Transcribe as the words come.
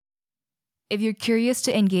If you're curious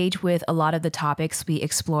to engage with a lot of the topics we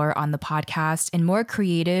explore on the podcast in more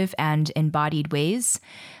creative and embodied ways,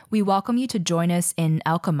 we welcome you to join us in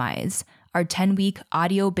Alchemize, our 10-week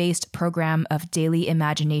audio-based program of daily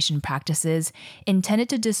imagination practices intended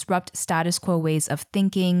to disrupt status quo ways of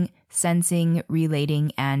thinking, sensing,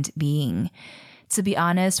 relating, and being. To be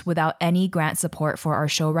honest, without any grant support for our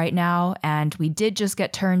show right now, and we did just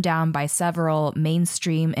get turned down by several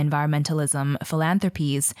mainstream environmentalism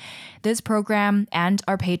philanthropies, this program and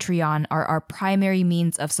our Patreon are our primary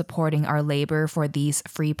means of supporting our labor for these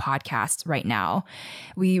free podcasts right now.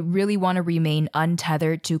 We really want to remain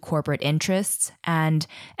untethered to corporate interests, and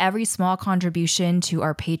every small contribution to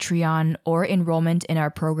our Patreon or enrollment in our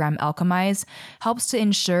program Alchemize helps to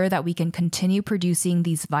ensure that we can continue producing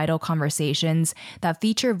these vital conversations that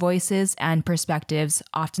feature voices and perspectives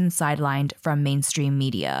often sidelined from mainstream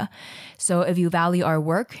media. So if you value our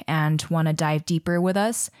work and want to dive deeper with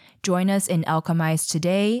us, join us in Alchemize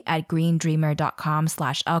today at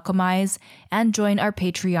greendreamer.com/alchemize and join our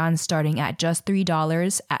Patreon starting at just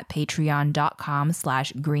 $3 at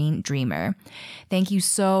patreon.com/greendreamer. Thank you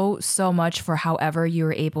so much for however you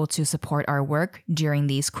were able to support our work during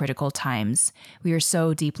these critical times. We are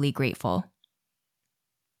so deeply grateful.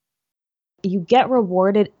 You get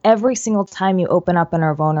rewarded every single time you open up and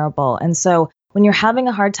are vulnerable. And so when you're having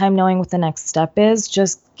a hard time knowing what the next step is,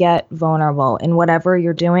 just get vulnerable in whatever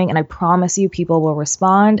you're doing. And I promise you, people will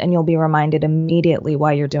respond and you'll be reminded immediately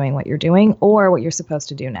why you're doing what you're doing or what you're supposed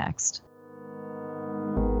to do next.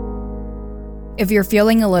 If you're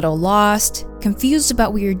feeling a little lost, confused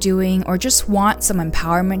about what you're doing, or just want some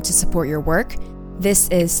empowerment to support your work, this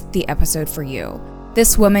is the episode for you.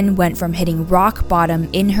 This woman went from hitting rock bottom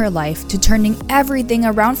in her life to turning everything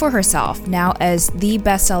around for herself, now as the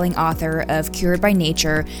best-selling author of Cured by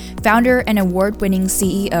Nature, founder and award-winning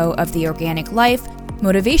CEO of The Organic Life,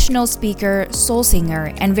 motivational speaker, soul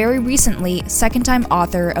singer, and very recently, second-time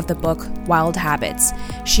author of the book Wild Habits.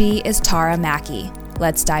 She is Tara Mackey.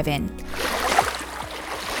 Let's dive in.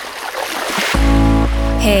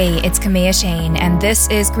 Hey, it's Kamea Shane, and this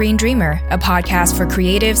is Green Dreamer, a podcast for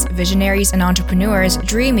creatives, visionaries, and entrepreneurs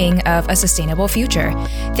dreaming of a sustainable future.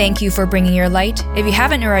 Thank you for bringing your light. If you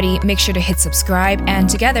haven't already, make sure to hit subscribe, and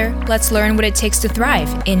together, let's learn what it takes to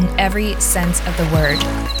thrive in every sense of the word.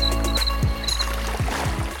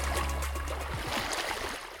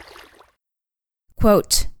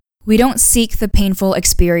 Quote, "We don't seek the painful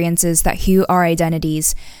experiences that hue our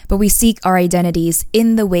identities, but we seek our identities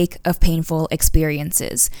in the wake of painful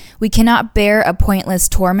experiences. We cannot bear a pointless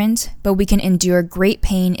torment, but we can endure great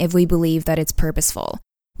pain if we believe that it's purposeful.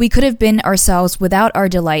 We could have been ourselves without our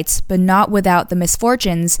delights, but not without the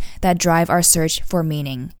misfortunes that drive our search for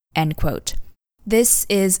meaning." End quote. This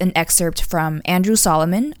is an excerpt from Andrew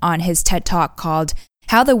Solomon on his TED Talk called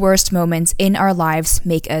How the Worst Moments in Our Lives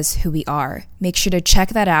Make Us Who We Are. Make sure to check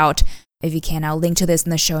that out. If you can, I'll link to this in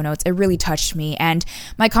the show notes. It really touched me, and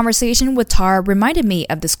my conversation with Tara reminded me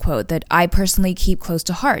of this quote that I personally keep close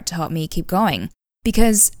to heart to help me keep going.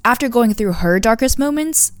 Because after going through her darkest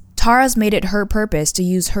moments, Tara's made it her purpose to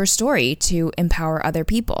use her story to empower other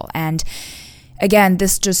people. And again,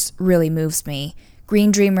 this just really moves me.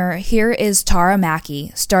 Green Dreamer, here is Tara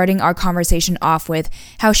Mackey, starting our conversation off with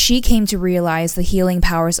how she came to realize the healing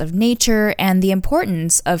powers of nature and the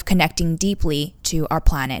importance of connecting deeply to our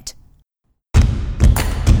planet.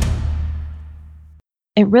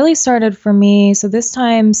 It really started for me. So this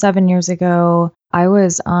time, 7 years ago, I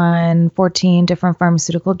was on 14 different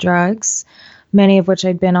pharmaceutical drugs, many of which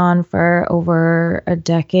I'd been on for over a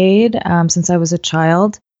decade, since I was a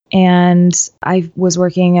child. And I was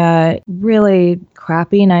working a really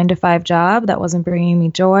crappy 9-to-5 job that wasn't bringing me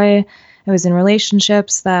joy. I was in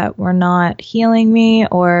relationships that were not healing me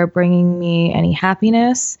or bringing me any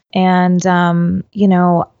happiness. And, I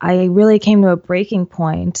really came to a breaking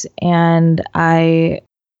point, and I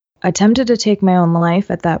attempted to take my own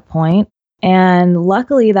life at that point. And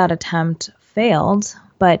luckily that attempt failed.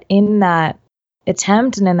 But in that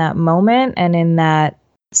attempt and in that moment and in that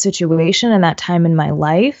situation and that time in my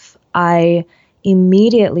life, I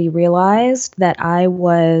immediately realized that I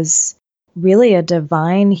was really a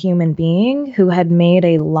divine human being who had made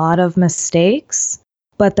a lot of mistakes,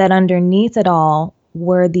 but that underneath it all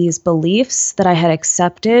were these beliefs that I had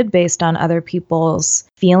accepted based on other people's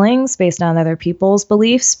feelings, based on other people's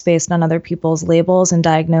beliefs, based on other people's labels and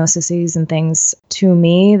diagnoses and things to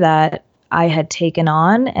me that I had taken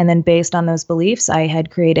on. And then based on those beliefs, I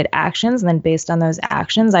had created actions. And then based on those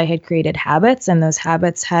actions, I had created habits. And those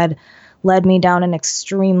habits had led me down an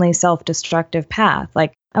extremely self-destructive path.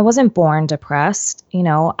 Like, I wasn't born depressed.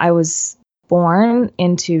 I was born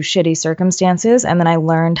into shitty circumstances, and then I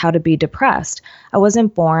learned how to be depressed. I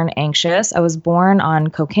wasn't born anxious. I was born on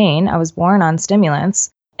cocaine. I was born on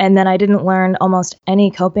stimulants. And then I didn't learn almost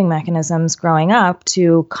any coping mechanisms growing up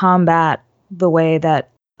to combat the way that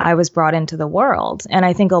I was brought into the world. And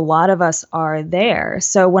I think a lot of us are there.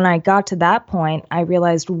 So when I got to that point, I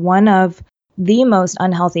realized one of the most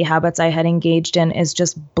unhealthy habits I had engaged in is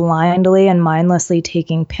just blindly and mindlessly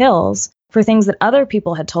taking pills for things that other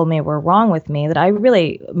people had told me were wrong with me, that I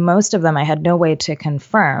really, most of them, I had no way to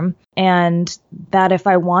confirm. And that if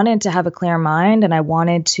I wanted to have a clear mind and I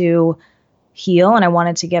wanted to heal and I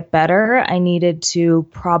wanted to get better, I needed to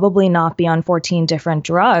probably not be on 14 different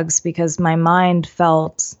drugs because my mind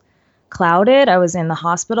felt clouded. I was in the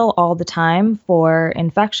hospital all the time for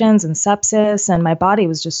infections and sepsis, and my body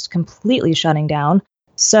was just completely shutting down.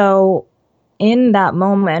 So in that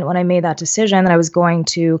moment, when I made that decision that I was going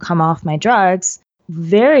to come off my drugs,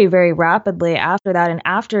 very, very rapidly after that, and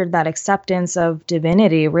after that acceptance of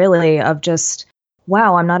divinity, really, of just,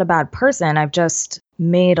 wow, I'm not a bad person. I've just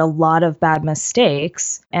made a lot of bad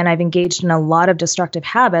mistakes, and I've engaged in a lot of destructive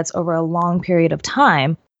habits over a long period of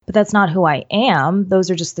time. But that's not who I am.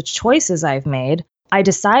 Those are just the choices I've made. I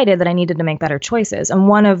decided that I needed to make better choices. And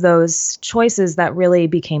one of those choices that really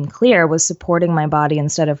became clear was supporting my body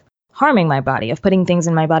instead of harming my body, of putting things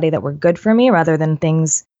in my body that were good for me rather than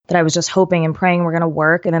things that I was just hoping and praying were going to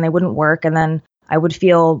work, and then they wouldn't work. And then I would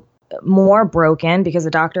feel more broken because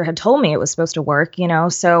the doctor had told me it was supposed to work,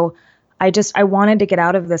 So I wanted to get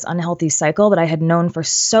out of this unhealthy cycle that I had known for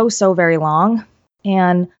so very long.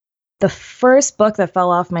 And the first book that fell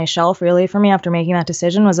off my shelf really for me after making that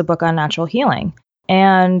decision was a book on natural healing.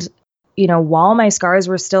 And, while my scars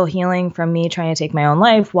were still healing from me trying to take my own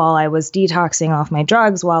life, while I was detoxing off my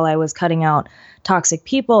drugs, while I was cutting out toxic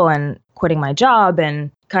people and quitting my job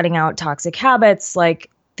and cutting out toxic habits,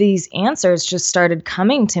 like these answers just started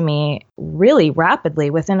coming to me really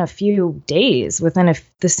rapidly within a few days.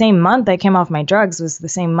 The same month I came off my drugs was the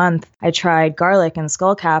same month I tried garlic and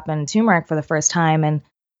skullcap and turmeric for the first time,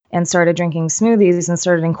 and started drinking smoothies and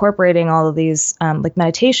started incorporating all of these like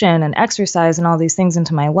meditation and exercise and all these things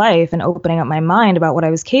into my life and opening up my mind about what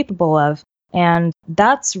I was capable of. And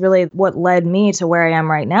that's really what led me to where I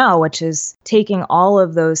am right now, which is taking all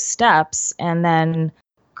of those steps and then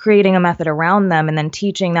creating a method around them and then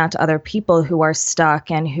teaching that to other people who are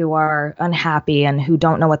stuck and who are unhappy and who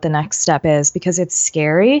don't know what the next step is, because it's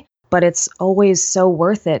scary, but it's always so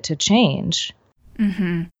worth it to change.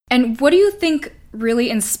 Mm-hmm. And what do you think really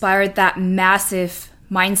inspired that massive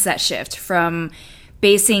mindset shift from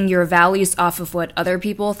basing your values off of what other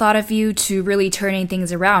people thought of you to really turning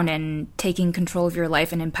things around and taking control of your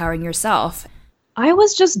life and empowering yourself? I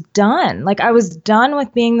was just done. I was done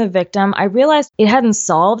with being the victim. I realized it hadn't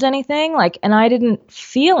solved anything, and I didn't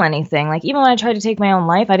feel anything. Even when I tried to take my own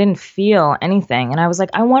life, I didn't feel anything. And I was like,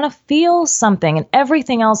 I want to feel something, and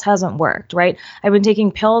everything else hasn't worked, right? I've been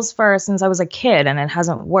taking pills since I was a kid, and it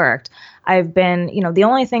hasn't worked. I've been, the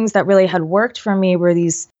only things that really had worked for me were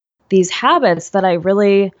these habits that I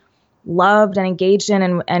really loved and engaged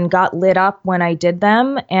in and got lit up when I did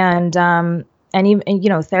them. And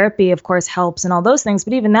even, therapy, of course, helps and all those things.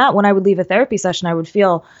 But even that, when I would leave a therapy session, I would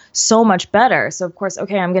feel so much better. So, of course,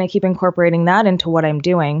 okay, I'm going to keep incorporating that into what I'm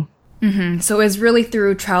doing. Mm-hmm. So it was really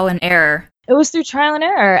through trial and error. It was through trial and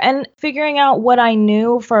error and figuring out what I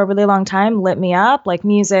knew for a really long time lit me up, like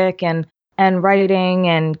music and writing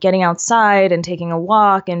and getting outside and taking a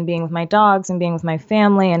walk and being with my dogs and being with my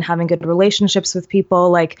family and having good relationships with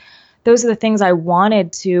people. Those are the things I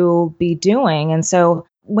wanted to be doing. And so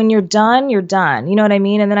when you're done, you're done. You know what I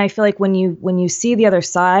mean? And then I feel like when you see the other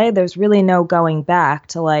side, there's really no going back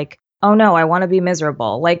to oh no, I want to be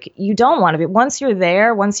miserable. You don't want to be. Once you're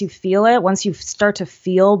there, once you feel it, once you start to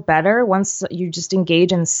feel better, once you just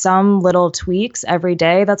engage in some little tweaks every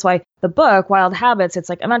day. That's why the book, Wild Habits, it's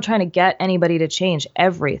I'm not trying to get anybody to change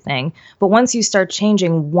everything. But once you start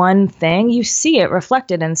changing one thing, you see it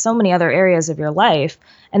reflected in so many other areas of your life.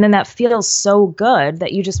 And then that feels so good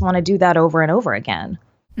that you just want to do that over and over again.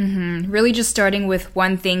 Mm-hmm. Really just starting with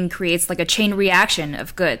one thing creates a chain reaction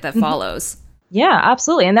of good that follows. Yeah,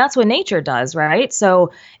 absolutely. And that's what nature does, right?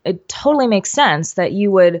 So it totally makes sense that you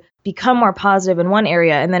would become more positive in one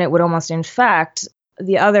area and then it would almost infect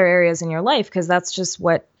the other areas in your life because that's just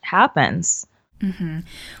what happens. Mm-hmm.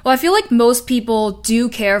 Well, I feel like most people do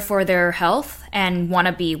care for their health and want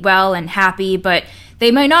to be well and happy, but they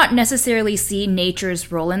might not necessarily see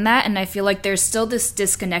nature's role in that. And I feel like there's still this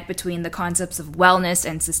disconnect between the concepts of wellness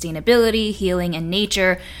and sustainability, healing, and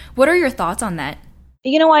nature. What are your thoughts on that?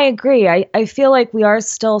 I agree. I feel like we are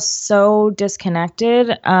still so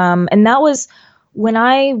disconnected. And that was when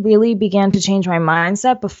I really began to change my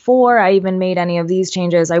mindset, before I even made any of these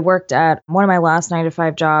changes, I worked at one of my last 9 to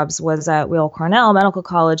 5 jobs was at Weill Cornell Medical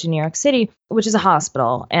College in New York City, which is a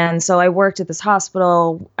hospital. And so I worked at this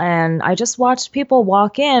hospital and I just watched people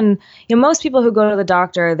walk in. Most people who go to the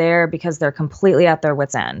doctor are there because they're completely at their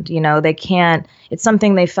wits' end. They can't, it's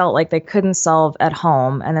something they felt like they couldn't solve at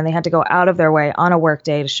home. And then they had to go out of their way on a work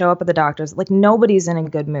day to show up at the doctor's. Like, nobody's in a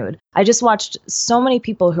good mood. I just watched so many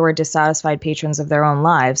people who are dissatisfied patrons of their own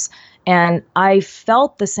lives. And I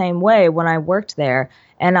felt the same way when I worked there,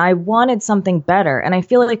 and I wanted something better. And I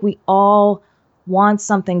feel like we all want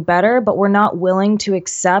something better, but we're not willing to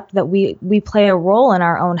accept that we play a role in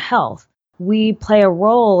our own health. We play a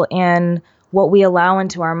role in what we allow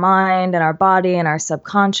into our mind and our body and our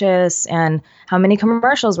subconscious, and how many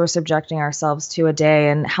commercials we're subjecting ourselves to a day,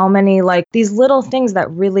 and how many, like, these little things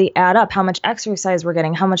that really add up, how much exercise we're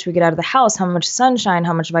getting, how much we get out of the house, how much sunshine,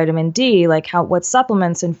 how much vitamin D, like what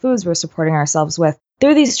supplements and foods we're supporting ourselves with. There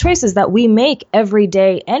are these choices that we make every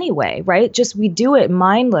day anyway, right? Just we do it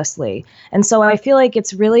mindlessly. And so I feel like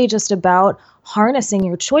it's really just about harnessing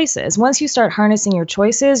your choices. Once you start harnessing your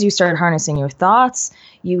choices, you start harnessing your thoughts,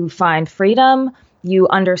 you find freedom, you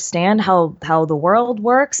understand how the world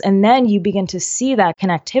works, and then you begin to see that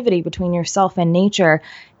connectivity between yourself and nature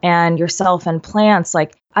and yourself and plants.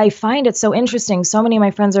 Like, I find it so interesting. So many of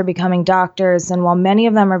my friends are becoming doctors, and while many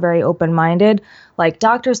of them are very open-minded, like,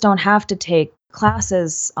 doctors don't have to take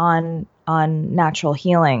classes on natural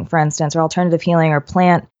healing, for instance, or alternative healing or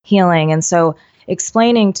plant healing. And so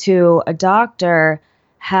explaining to a doctor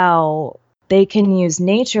how they can use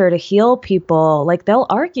nature to heal people, like, they'll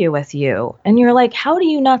argue with you. And you're like, how do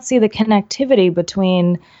you not see the connectivity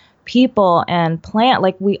between people and plant?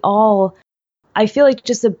 Like, I feel like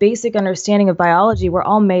just a basic understanding of biology, we're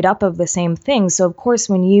all made up of the same thing. So of course,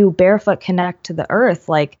 when you barefoot connect to the earth,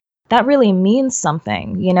 like, that really means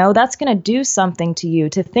something, that's going to do something to you.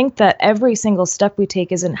 To think that every single step we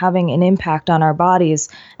take isn't having an impact on our bodies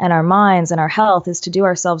and our minds and our health is to do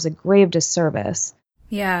ourselves a grave disservice.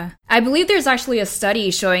 Yeah. I believe there's actually a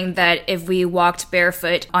study showing that if we walked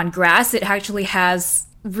barefoot on grass, it actually has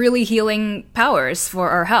really healing powers for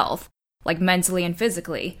our health, like mentally and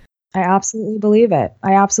physically. I absolutely believe it.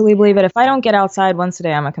 If I don't get outside once a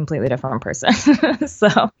day, I'm a completely different person. So.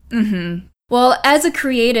 Mm-hmm. Well, as a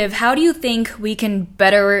creative, how do you think we can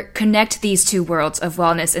better connect these two worlds of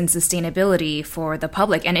wellness and sustainability for the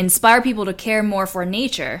public and inspire people to care more for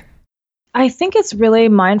nature? I think it's really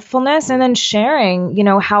mindfulness, and then sharing,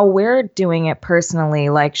 how we're doing it personally,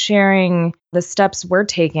 like sharing the steps we're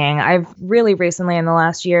taking. I've really recently in the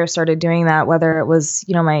last year started doing that, whether it was,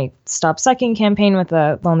 my Stop Sucking campaign with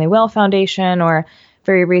the Lonely Whale Foundation, or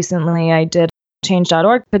very recently I did a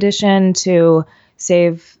change.org petition to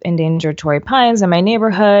save endangered Torrey pines in my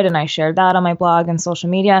neighborhood, and I shared that on my blog and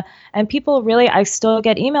social media. And people really, I still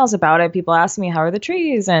get emails about it. People ask me, how are the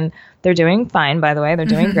trees? And they're doing fine, by the way. They're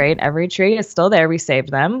doing great. Every tree is still there. We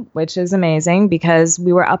saved them, which is amazing, because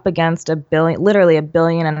we were up against literally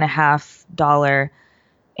 $1.5 billion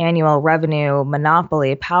annual revenue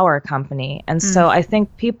monopoly power company. And so I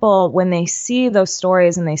think people, when they see those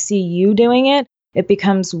stories and they see you doing it, it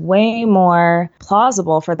becomes way more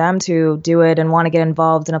plausible for them to do it and want to get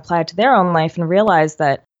involved and apply it to their own life and realize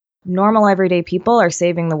that normal everyday people are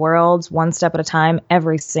saving the world one step at a time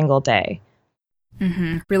every single day.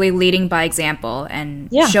 Mm-hmm. Really leading by example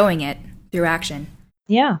and showing it through action.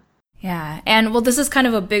 Yeah. Yeah. And well, this is kind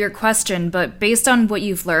of a bigger question, but based on what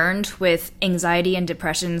you've learned with anxiety and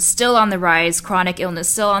depression still on the rise, chronic illness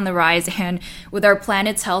still on the rise, and with our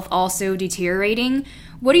planet's health also deteriorating,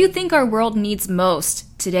 what do you think our world needs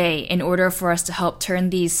most today in order for us to help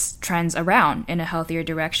turn these trends around in a healthier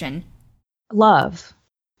direction? Love.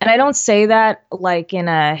 And I don't say that like in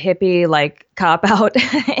a hippie, like cop-out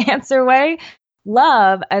answer way.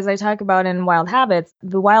 Love, as I talk about in Wild Habits,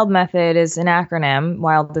 the WILD method is an acronym.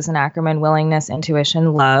 WILD is an acronym: willingness,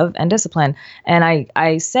 intuition, love, and discipline. And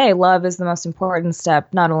I say love is the most important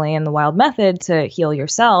step, not only in the WILD method to heal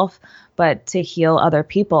yourself, but to heal other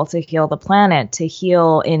people, to heal the planet, to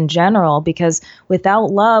heal in general. Because without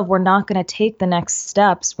love, we're not going to take the next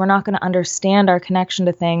steps. We're not going to understand our connection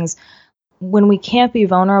to things. When we can't be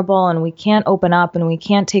vulnerable and we can't open up and we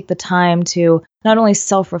can't take the time to not only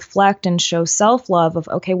self-reflect and show self-love of,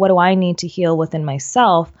 okay, what do I need to heal within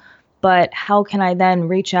myself, but how can I then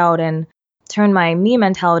reach out and turn my me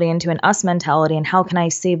mentality into an us mentality, and how can I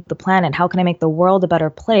save the planet? How can I make the world a better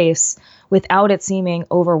place without it seeming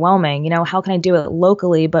overwhelming? How can I do it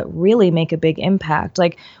locally but really make a big impact?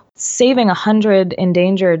 Like, saving 100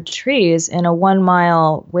 endangered trees in a 1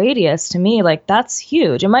 mile radius, to me, like, that's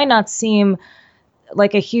huge. It might not seem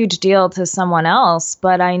like a huge deal to someone else.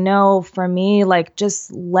 But I know for me, like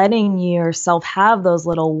just letting yourself have those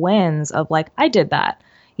little wins of like, I did that.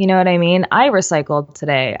 You know what I mean? I recycled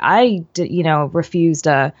today. I did, refused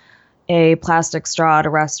a plastic straw at a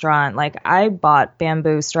restaurant. Like I bought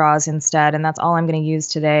bamboo straws instead, and that's all I'm going to use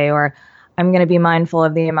today. Or I'm going to be mindful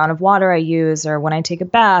of the amount of water I use, or when I take a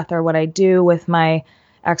bath, or what I do with my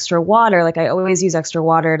extra water. Like I always use extra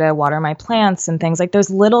water to water my plants and things. Like those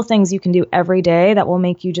little things you can do every day that will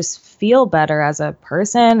make you just feel better as a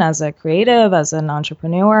person, as a creative, as an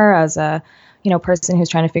entrepreneur, as a person who's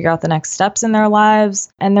trying to figure out the next steps in their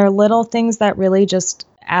lives. And they're little things that really just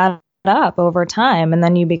add up over time. And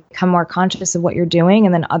then you become more conscious of what you're doing.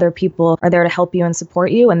 And then other people are there to help you and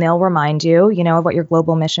support you. And they'll remind you, of what your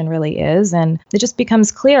global mission really is. And it just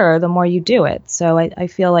becomes clearer the more you do it. So I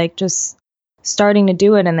feel like just starting to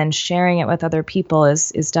do it and then sharing it with other people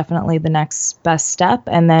is definitely the next best step.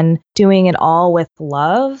 And then doing it all with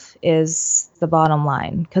love is the bottom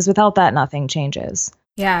line. Because without that, nothing changes.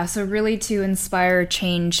 Yeah, so really to inspire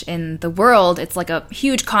change in the world, it's like a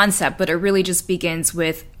huge concept, but it really just begins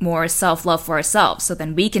with more self-love for ourselves. So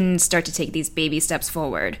then we can start to take these baby steps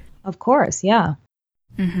forward. Of course, yeah.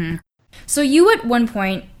 Mm-hmm. So you at one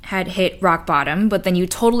point had hit rock bottom, but then you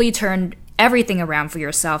totally turned everything around for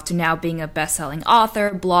yourself to now being a best-selling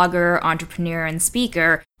author, blogger, entrepreneur, and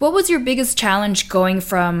speaker. What was your biggest challenge going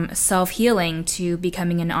from self-healing to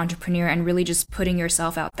becoming an entrepreneur and really just putting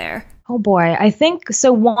yourself out there? Oh boy, I think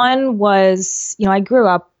so. One was, I grew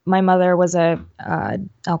up, my mother was a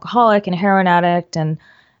alcoholic and a heroin addict, and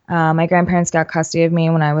my grandparents got custody of me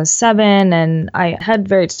when I was 7, and I had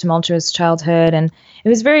very tumultuous childhood, and it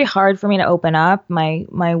was very hard for me to open up. My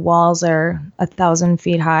walls are 1,000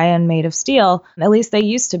 feet high and made of steel. At least they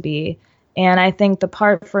used to be. And I think the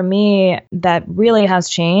part for me that really has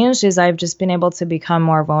changed is I've just been able to become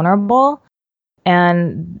more vulnerable.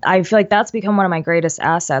 And I feel like that's become one of my greatest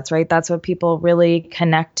assets, right? That's what people really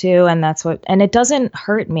connect to. And it doesn't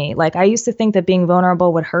hurt me. Like I used to think that being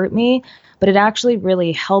vulnerable would hurt me, but it actually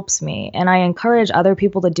really helps me. And I encourage other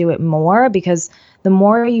people to do it more, because the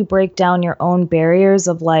more you break down your own barriers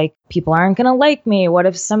of like, people aren't going to like me. What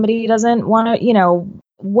if somebody doesn't want to,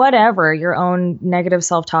 whatever your own negative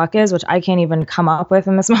self-talk is, which I can't even come up with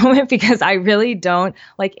in this moment because I really don't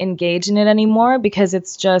like engage in it anymore, because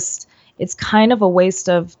it's kind of a waste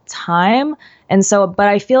of time. And so, but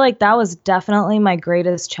I feel like that was definitely my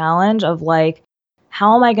greatest challenge of like,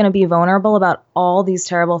 how am I going to be vulnerable about all these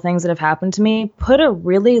terrible things that have happened to me? Put a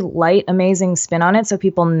really light, amazing spin on it so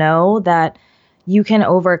people know that you can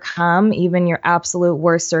overcome even your absolute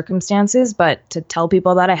worst circumstances. But to tell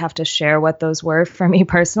people that, I have to share what those were for me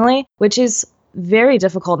personally, which is very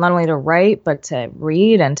difficult not only to write, but to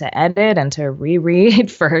read and to edit and to reread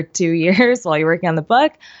for 2 years while you're working on the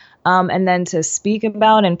book. And then to speak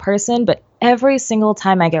about in person. But every single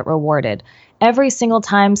time I get rewarded, every single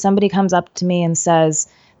time somebody comes up to me and says,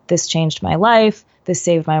 this changed my life, this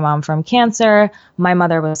saved my mom from cancer. My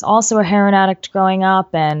mother was also a heroin addict growing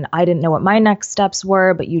up, and I didn't know what my next steps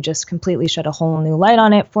were, but you just completely shed a whole new light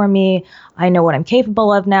on it for me. I know what I'm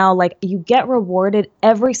capable of now. Like, you get rewarded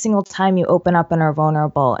every single time you open up and are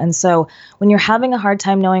vulnerable. And so when you're having a hard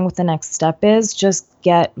time knowing what the next step is, just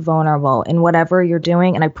get vulnerable in whatever you're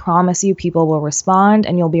doing. And I promise you, people will respond,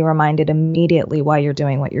 and you'll be reminded immediately why you're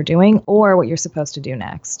doing what you're doing or what you're supposed to do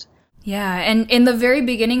next. Yeah, and in the very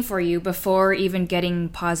beginning for you, before even getting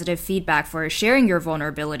positive feedback for sharing your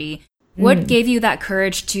vulnerability, what gave you that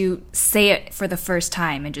courage to say it for the first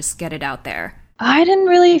time and just get it out there? I didn't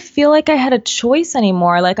really feel like I had a choice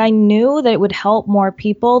anymore. Like I knew that it would help more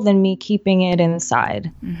people than me keeping it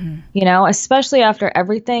inside, especially after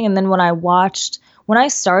everything. And then when I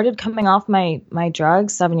started coming off my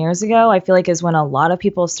drugs 7 years ago, I feel like is when a lot of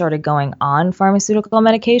people started going on pharmaceutical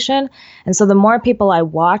medication. And so the more people I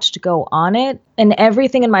watched go on it, and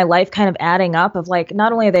everything in my life kind of adding up of like,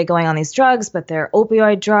 not only are they going on these drugs, but they're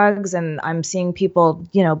opioid drugs. And I'm seeing people,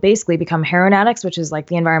 basically become heroin addicts, which is like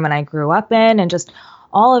the environment I grew up in, and just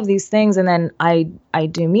all of these things. And then I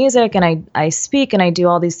do music and I speak and I do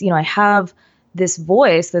all these, I have this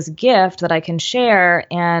voice, this gift that I can share.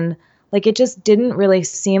 And like, it just didn't really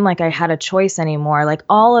seem like I had a choice anymore. Like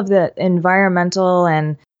all of the environmental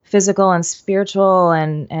and physical and spiritual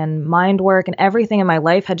and mind work and everything in my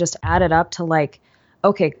life had just added up to like,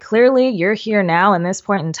 okay, clearly you're here now in this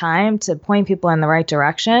point in time to point people in the right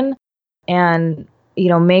direction. And,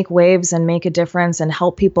 make waves and make a difference and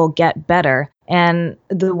help people get better. And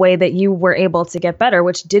the way that you were able to get better,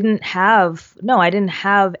 which I didn't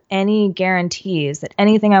have any guarantees that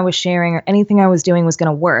anything I was sharing or anything I was doing was going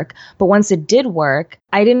to work. But once it did work,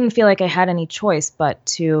 I didn't feel like I had any choice but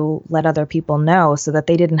to let other people know so that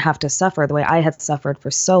they didn't have to suffer the way I had suffered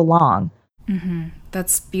for so long. Mm-hmm.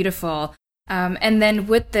 That's beautiful. And then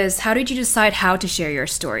with this, how did you decide how to share your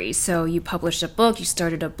story? So you published a book, you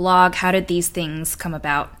started a blog. How did these things come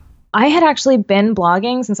about? I had actually been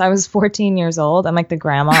blogging since I was 14 years old. I'm like the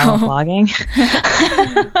grandma of blogging.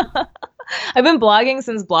 I've been blogging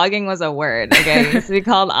since blogging was a word. Okay, it used to be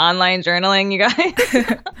called online journaling, you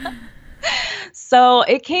guys. So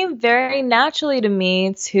it came very naturally to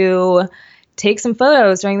me to take some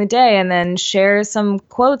photos during the day and then share some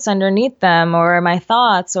quotes underneath them or my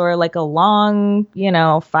thoughts or like a long,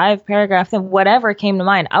 5-paragraph thing, whatever came to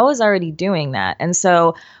mind. I was already doing that. And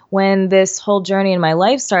so when this whole journey in my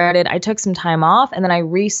life started, I took some time off and then I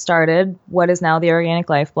restarted what is now the Organic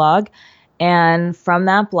Life blog. And from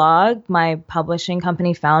that blog, my publishing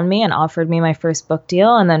company found me and offered me my first book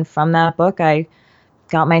deal. And then from that book, I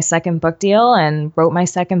got my second book deal and wrote my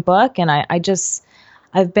second book. And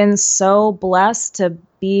I've been so blessed to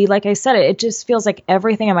be, like I said, it just feels like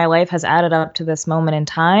everything in my life has added up to this moment in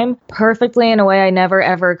time perfectly in a way I never,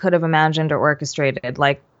 ever could have imagined or orchestrated.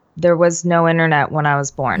 Like, there was no internet when I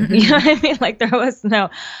was born. You know what I mean? Like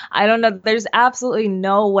I don't know. There's absolutely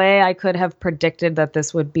no way I could have predicted that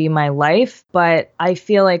this would be my life. But I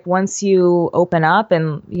feel like once you open up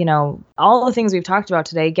and, all the things we've talked about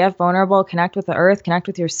today, get vulnerable, connect with the earth, connect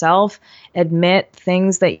with yourself, admit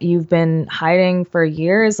things that you've been hiding for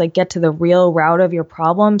years, like get to the real root of your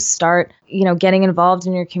problems, start, getting involved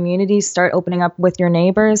in your community, start opening up with your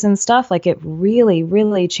neighbors and stuff. Like it really,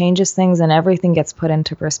 really changes things and everything gets put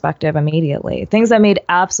into perspective immediately. Things that made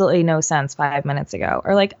absolutely no sense 5 minutes ago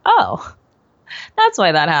are like, oh, that's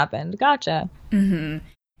why that happened. Gotcha. Mm-hmm.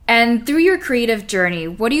 And through your creative journey,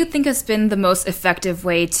 what do you think has been the most effective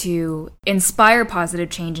way to inspire positive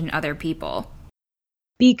change in other people?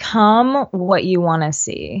 Become what you want to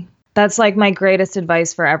see. That's like my greatest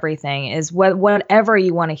advice for everything is whatever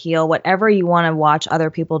you want to heal, whatever you want to watch other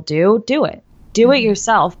people do, do it. Do it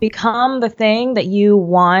yourself. Become the thing that you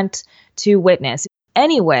want to witness.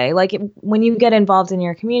 Anyway, like when you get involved in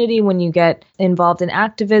your community, when you get involved in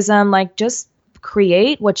activism, like just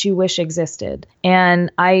create what you wish existed. And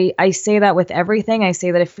I say that with everything. I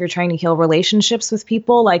say that if you're trying to heal relationships with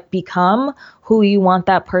people, like become who you want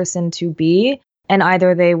that person to be. And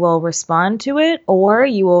either they will respond to it or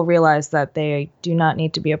you will realize that they do not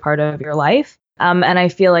need to be a part of your life. And I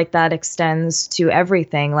feel like that extends to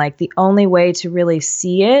everything. Like the only way to really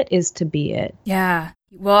see it is to be it. Yeah.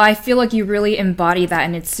 Well, I feel like you really embody that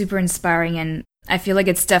and it's super inspiring. And I feel like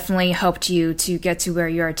it's definitely helped you to get to where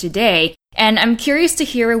you are today. And I'm curious to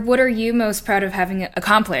hear, what are you most proud of having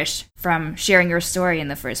accomplished from sharing your story in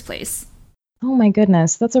the first place? Oh my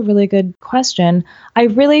goodness, that's a really good question. I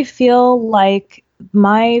really feel like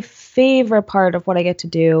my favorite part of what I get to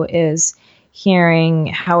do is hearing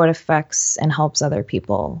how it affects and helps other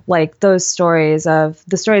people. Like the stories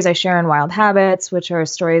I share in Wild Habits, which are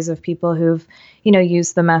stories of people who've,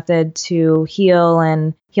 used the method to heal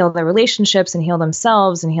their relationships and heal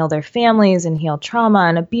themselves and heal their families and heal trauma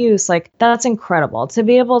and abuse. Like that's incredible to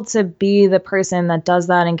be able to be the person that does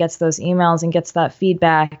that and gets those emails and gets that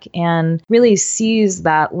feedback and really sees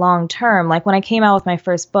that long term. Like when I came out with my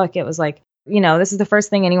first book, it was like, this is the first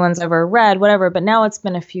thing anyone's ever read, whatever. But now it's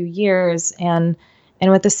been a few years and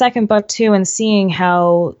with the second book too, and seeing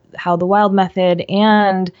how the Wild Method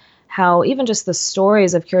and how even just the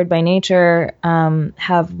stories of Cured by Nature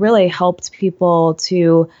have really helped people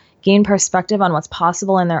to gain perspective on what's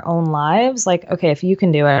possible in their own lives. Like, okay, if you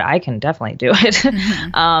can do it, I can definitely do it.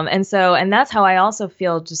 Mm-hmm. And that's how I also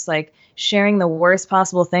feel, just like sharing the worst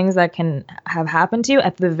possible things that can have happened to you,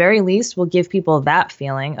 at the very least, will give people that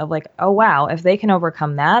feeling of like, oh, wow, if they can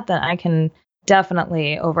overcome that, then I can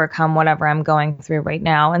definitely overcome whatever I'm going through right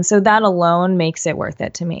now. And so that alone makes it worth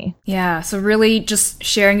it to me. Yeah. So really just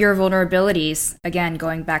sharing your vulnerabilities, again,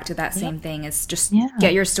 going back to that same thing, is just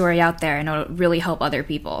get your story out there and it'll really help other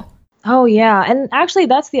people. Oh, yeah. And actually,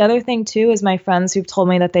 that's the other thing, too, is my friends who've told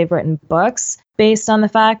me that they've written books based on the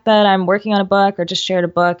fact that I'm working on a book or just shared a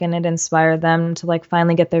book and it inspired them to like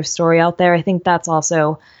finally get their story out there. I think that's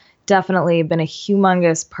also definitely been a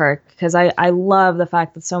humongous perk because I love the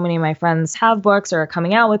fact that so many of my friends have books or are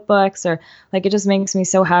coming out with books, or like it just makes me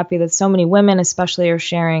so happy that so many women especially are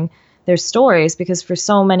sharing their stories, because for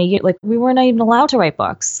so many years, like, we weren't even allowed to write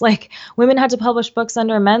books. Like, women had to publish books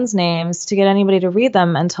under men's names to get anybody to read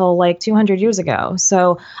them until like 200 years ago.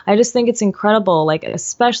 So I just think it's incredible, like,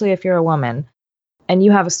 especially if you're a woman and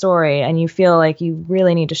you have a story and you feel like you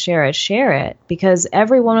really need to share it, because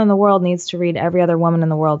every woman in the world needs to read every other woman in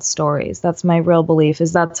the world's stories. That's my real belief,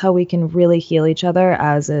 is that's how we can really heal each other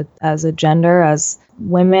as a gender, as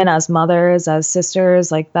women, as mothers, as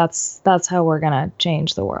sisters. Like, that's how we're going to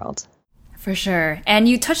change the world. For sure. And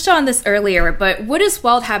you touched on this earlier, but what does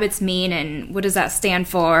wild habits mean, and what does that stand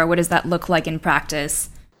for? What does that look like in practice?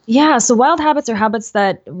 Yeah, so wild habits are habits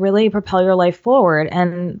that really propel your life forward.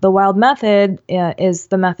 And the wild method is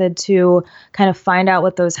the method to kind of find out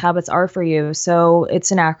what those habits are for you. So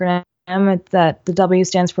it's an acronym that the W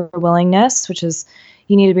stands for willingness, which is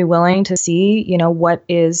you need to be willing to see, what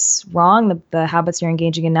is wrong, the habits you're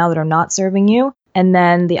engaging in now that are not serving you. And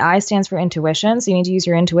then the I stands for intuition. So you need to use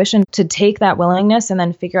your intuition to take that willingness and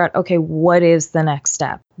then figure out, okay, what is the next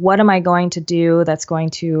step? What am I going to do that's going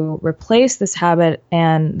to replace this habit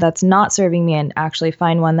and that's not serving me, and actually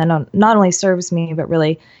find one that not only serves me, but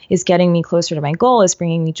really is getting me closer to my goal, is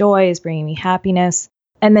bringing me joy, is bringing me happiness.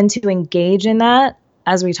 And then to engage in that,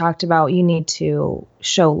 as we talked about, you need to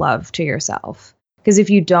show love to yourself. Because if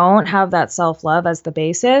you don't have that self-love as the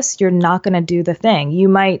basis, you're not going to do the thing. You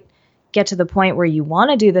might get to the point where you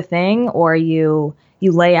want to do the thing, or you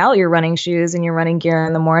lay out your running shoes and your running gear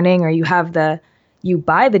in the morning, or you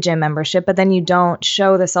buy the gym membership, but then you don't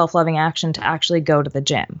show the self-loving action to actually go to the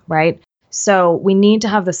gym, right? So we need to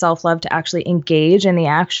have the self-love to actually engage in the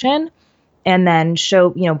action, and then show,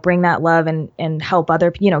 bring that love and help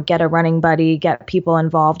other, get a running buddy, get people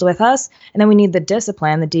involved with us. And then we need the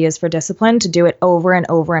discipline. The D is for discipline, to do it over and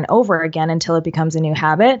over and over again until it becomes a new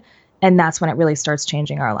habit. And that's when it really starts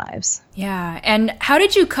changing our lives. Yeah. And how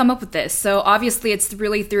did you come up with this? So obviously it's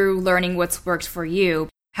really through learning what's worked for you.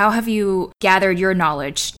 How have you gathered your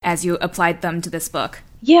knowledge as you applied them to this book?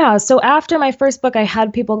 Yeah. So after my first book, I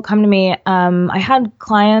had people come to me. I had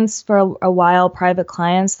clients for a while, private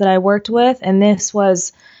clients that I worked with. And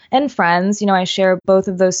and friends, I share both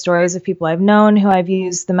of those stories of people I've known who I've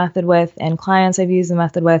used the method with, and clients I've used the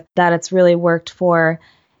method with that it's really worked for.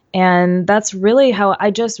 And that's really how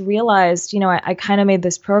I just realized, I kind of made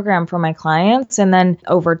this program for my clients. And then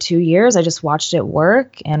over 2 years, I just watched it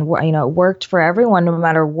work. And, it worked for everyone, no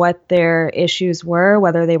matter what their issues were,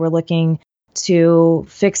 whether they were looking to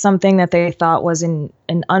fix something that they thought was an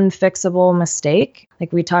unfixable mistake.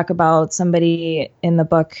 Like, we talk about somebody in the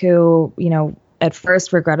book who, at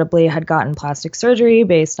first regrettably had gotten plastic surgery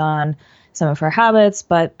based on some of her habits,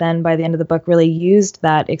 but then by the end of the book really used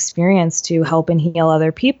that experience to help and heal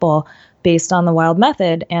other people based on the wild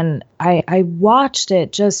method. And I watched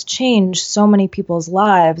it just change so many people's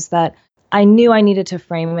lives that I knew I needed to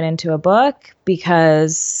frame it into a book,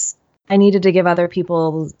 because I needed to give other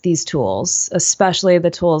people these tools, especially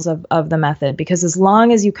the tools of the method, because as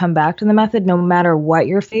long as you come back to the method, no matter what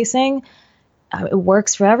you're facing, it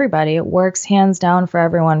works for everybody. It works hands down for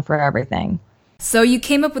everyone, for everything. So you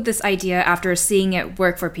came up with this idea after seeing it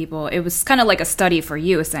work for people. It was kind of like a study for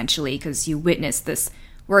you, essentially, because you witnessed this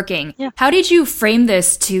working. Yeah. How did you frame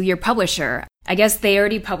this to your publisher? I guess they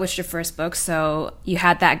already published your first book, so you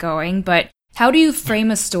had that going. But how do you frame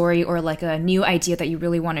a story or like a new idea that you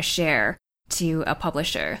really want to share to a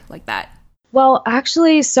publisher like that? Well,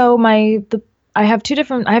 actually, so I have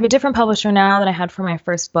a different publisher now than I had for my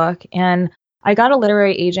first book. And I got a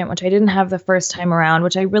literary agent, which I didn't have the first time around,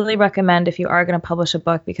 which I really recommend if you are going to publish a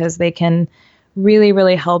book, because they can really,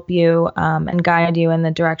 really help you and guide you in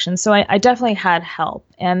the direction. So I definitely had help.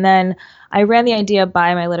 And then I ran the idea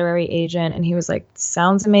by my literary agent, and he was like,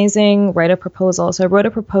 sounds amazing, write a proposal. So I wrote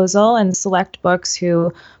a proposal, and Select Books,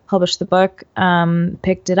 who published the book,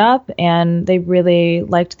 picked it up, and they really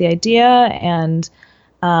liked the idea. And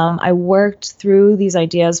I worked through these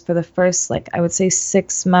ideas for the first, I would say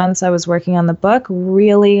 6 months I was working on the book,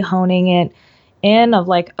 really honing it in of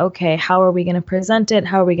okay, how are we going to present it?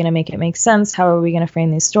 How are we going to make it make sense? How are we going to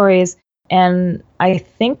frame these stories? And I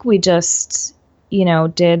think we just,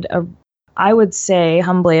 did I would say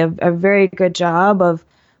humbly, a very good job of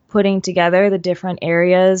putting together the different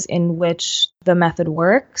areas in which the method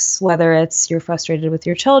works, whether it's you're frustrated with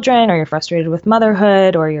your children, or you're frustrated with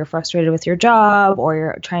motherhood, or you're frustrated with your job, or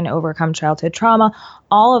you're trying to overcome childhood trauma.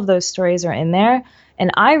 All of those stories are in there.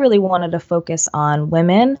 And I really wanted to focus on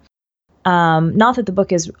women. Not that the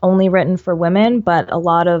book is only written for women, but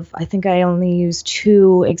I think I only use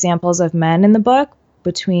 2 examples of men in the book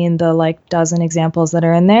between the dozen examples that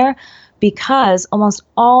are in there, because almost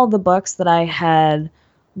all the books that I had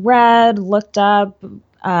read, looked up,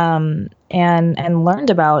 and learned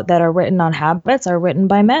about that are written on habits are written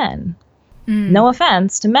by men. No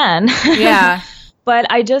offense to men. Yeah. But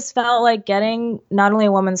I just felt like getting not only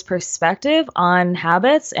a woman's perspective on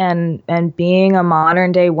habits and being a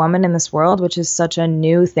modern day woman in this world, which is such a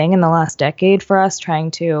new thing in the last decade for us,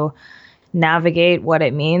 trying to navigate what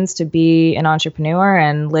it means to be an entrepreneur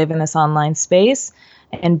and live in this online space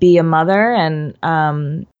and be a mother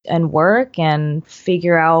and work and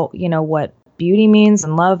figure out, what beauty means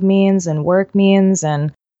and love means and work means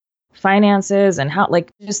and finances and how,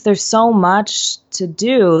 just there's so much to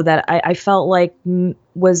do that I felt like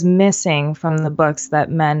was missing from the books that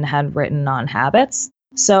men had written on habits.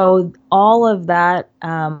 So all of that,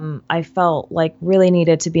 I felt like really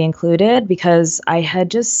needed to be included because I had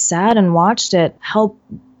just sat and watched it help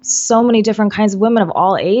so many different kinds of women of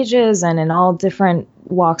all ages and in all different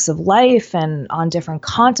walks of life and on different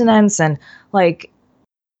continents. And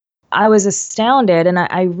I was astounded, and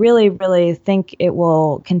I really, really think it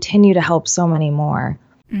will continue to help so many more.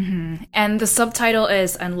 Mm-hmm. And the subtitle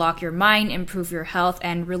is Unlock Your Mind, Improve Your Health,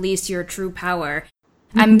 and Release Your True Power.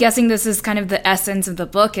 I'm guessing this is kind of the essence of the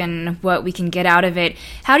book and what we can get out of it.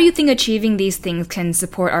 How do you think achieving these things can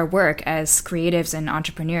support our work as creatives and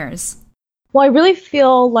entrepreneurs? Well, I really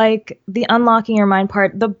feel like the unlocking your mind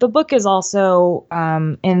part, the book is also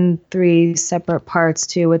in 3 separate parts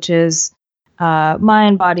too, which is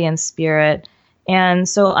mind, body, and spirit. And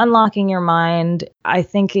so unlocking your mind, I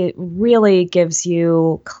think it really gives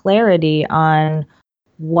you clarity on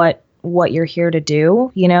what you're here to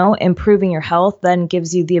do. Improving your health then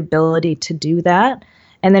gives you the ability to do that.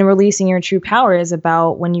 And then releasing your true power is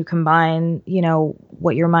about when you combine,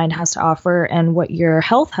 what your mind has to offer and what your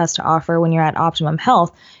health has to offer when you're at optimum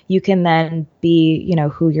health, you can then be,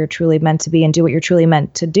 who you're truly meant to be and do what you're truly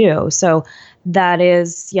meant to do. So that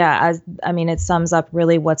is, it sums up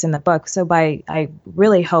really what's in the book. So I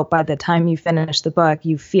really hope by the time you finish the book,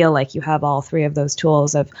 you feel like you have all 3 of those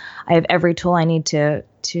tools I have every tool I need to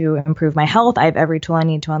improve my health. I have every tool I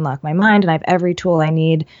need to unlock my mind, and I have every tool I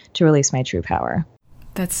need to release my true power.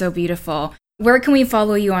 That's so beautiful. Where can we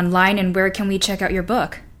follow you online, and where can we check out your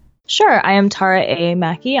book? Sure. I am Tara A.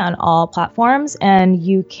 Mackey on all platforms, and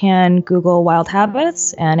you can Google Wild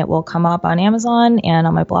Habits, and it will come up on Amazon and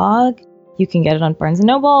on my blog. You can get it on Barnes &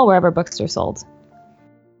 Noble, wherever books are sold.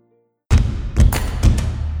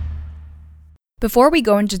 Before we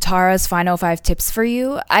go into Tara's final 5 tips for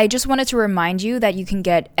you, I just wanted to remind you that you can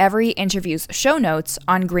get every interview's show notes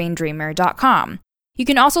on greendreamer.com. You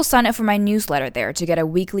can also sign up for my newsletter there to get a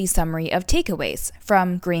weekly summary of takeaways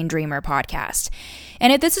from Green Dreamer podcast.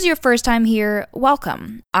 And if this is your first time here,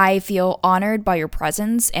 welcome. I feel honored by your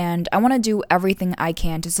presence, and I want to do everything I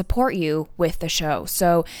can to support you with the show.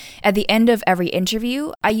 So at the end of every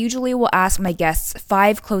interview, I usually will ask my guests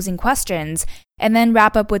 5 closing questions and then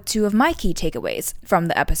wrap up with 2 of my key takeaways from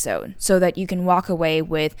the episode so that you can walk away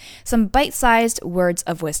with some bite-sized words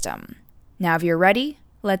of wisdom. Now, if you're ready,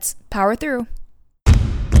 let's power through.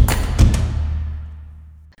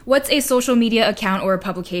 What's a social media account or a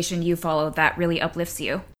publication you follow that really uplifts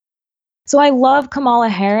you? So I love Kamala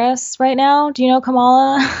Harris right now. Do you know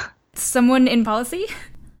Kamala? Someone in policy?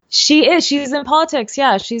 She is. She's in politics.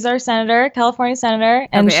 Yeah, she's our senator, California senator,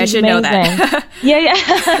 and okay, she's I should amazing. know that.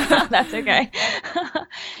 Yeah. That's okay.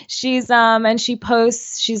 She's and she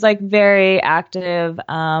posts. She's very active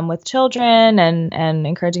with children and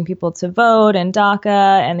encouraging people to vote and DACA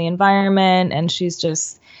and the environment. And she's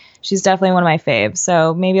definitely one of my faves.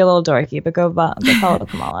 So maybe a little dorky, but go follow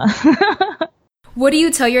Kamala. What do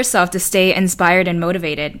you tell yourself to stay inspired and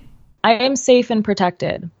motivated? I am safe and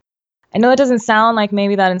protected. I know it doesn't sound like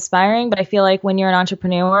maybe that inspiring, but I feel like when you're an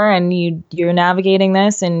entrepreneur and you're navigating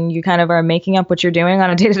this and you kind of are making up what you're doing on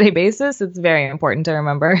a day-to-day basis, it's very important to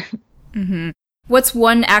remember. Mm-hmm. What's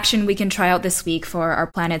one action we can try out this week for our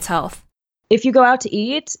planet's health? If you go out to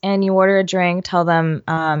eat and you order a drink, tell them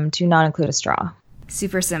to not include a straw.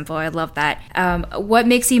 Super simple. I love that. What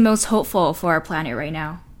makes you most hopeful for our planet right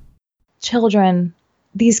now? Children.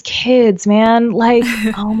 These kids, man,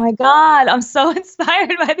 oh my God, I'm so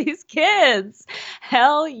inspired by these kids.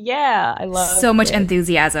 Hell yeah. I love so much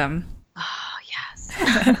enthusiasm. Oh,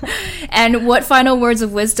 yes. And what final words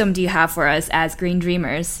of wisdom do you have for us as Green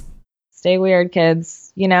Dreamers? Stay weird,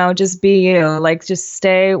 kids. Just be you. Just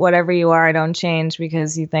stay whatever you are. Don't change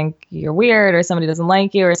because you think you're weird or somebody doesn't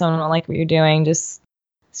like you or someone don't like what you're doing. Just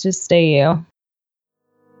stay you.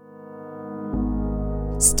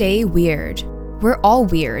 Stay weird. We're all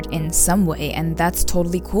weird in some way, and that's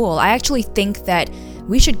totally cool. I actually think that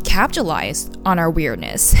we should capitalize on our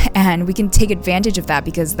weirdness, and we can take advantage of that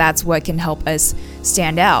because that's what can help us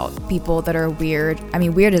stand out. People that are weird, I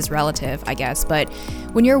mean, weird is relative, I guess, but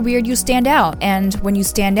when you're weird, you stand out, and when you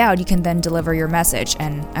stand out, you can then deliver your message,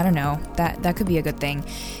 and I don't know, that could be a good thing.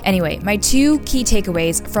 Anyway, my 2 key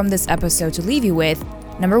takeaways from this episode to leave you with: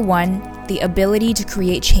 number 1, the ability to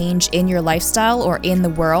create change in your lifestyle or in the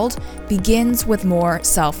world begins with more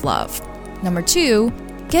self-love. Number 2,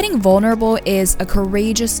 getting vulnerable is a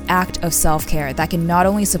courageous act of self-care that can not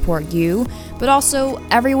only support you, but also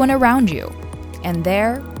everyone around you. And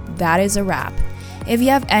that is a wrap. If you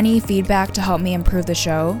have any feedback to help me improve the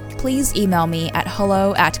show, please email me at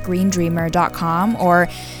hello@greendreamer.com or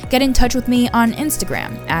get in touch with me on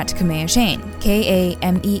Instagram at Kamea Shane,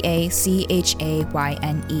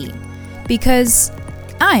 KameaChayne. Because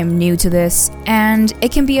I'm new to this, and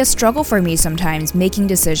it can be a struggle for me sometimes making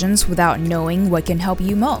decisions without knowing what can help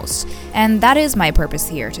you most. And that is my purpose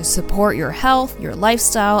here, to support your health, your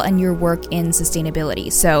lifestyle, and your work in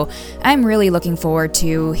sustainability. So I'm really looking forward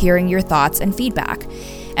to hearing your thoughts and feedback.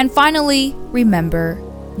 And finally, remember,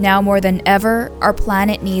 now more than ever, our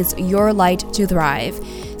planet needs your light to thrive.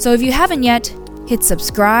 So if you haven't yet, hit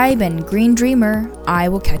subscribe, and Green Dreamer, I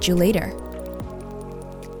will catch you later.